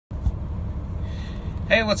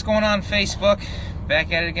Hey, what's going on, Facebook?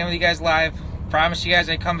 Back at it again with you guys live. Promised you guys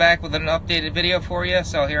I'd come back with an updated video for you,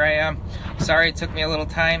 so here I am. Sorry it took me a little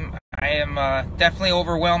time. I am definitely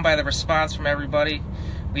overwhelmed by the response from everybody.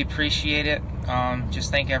 We appreciate it.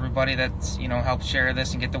 Just thank everybody that's helped share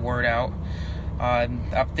this and get the word out.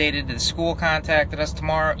 Updated, the school contacted us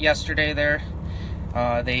yesterday there.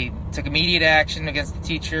 They took immediate action against the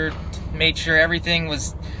teacher, made sure everything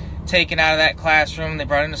was taken out of that classroom. They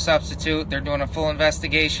brought in a substitute. They're doing a full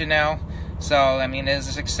investigation now. So, I mean, it is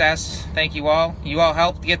a success. Thank you all. You all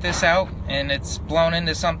helped get this out, and it's blown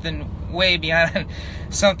into something way beyond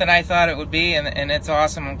something I thought it would be, and it's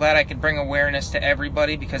awesome. I'm glad I could bring awareness to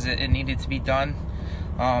everybody because it needed to be done.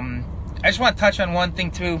 I just want to touch on one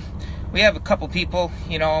thing, too. We have a couple people,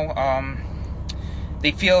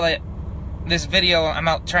 they feel that this video, I'm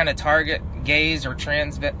out trying to target gays or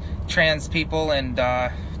trans people and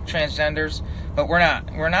transgenders, but we're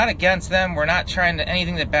not against them. We're not trying to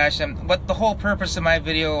anything to bash them. What the whole purpose of my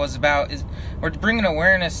video was about is we're bringing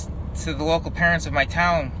awareness to the local parents of my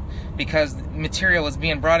town because material is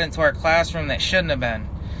being brought into our classroom that shouldn't have been.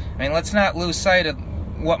 I mean, let's not lose sight of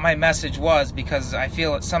what my message was, because I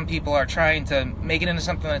feel that some people are trying to make it into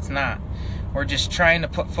something that's not. We're just trying to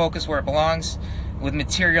put focus where it belongs with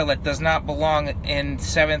material that does not belong in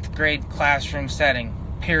 7th grade classroom setting,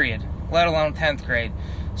 period, let alone 10th grade.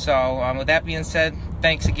 So with that being said,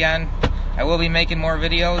 thanks again. I will be making more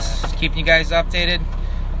videos, keeping you guys updated.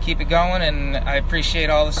 Keep it going, and I appreciate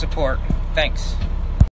all the support. Thanks.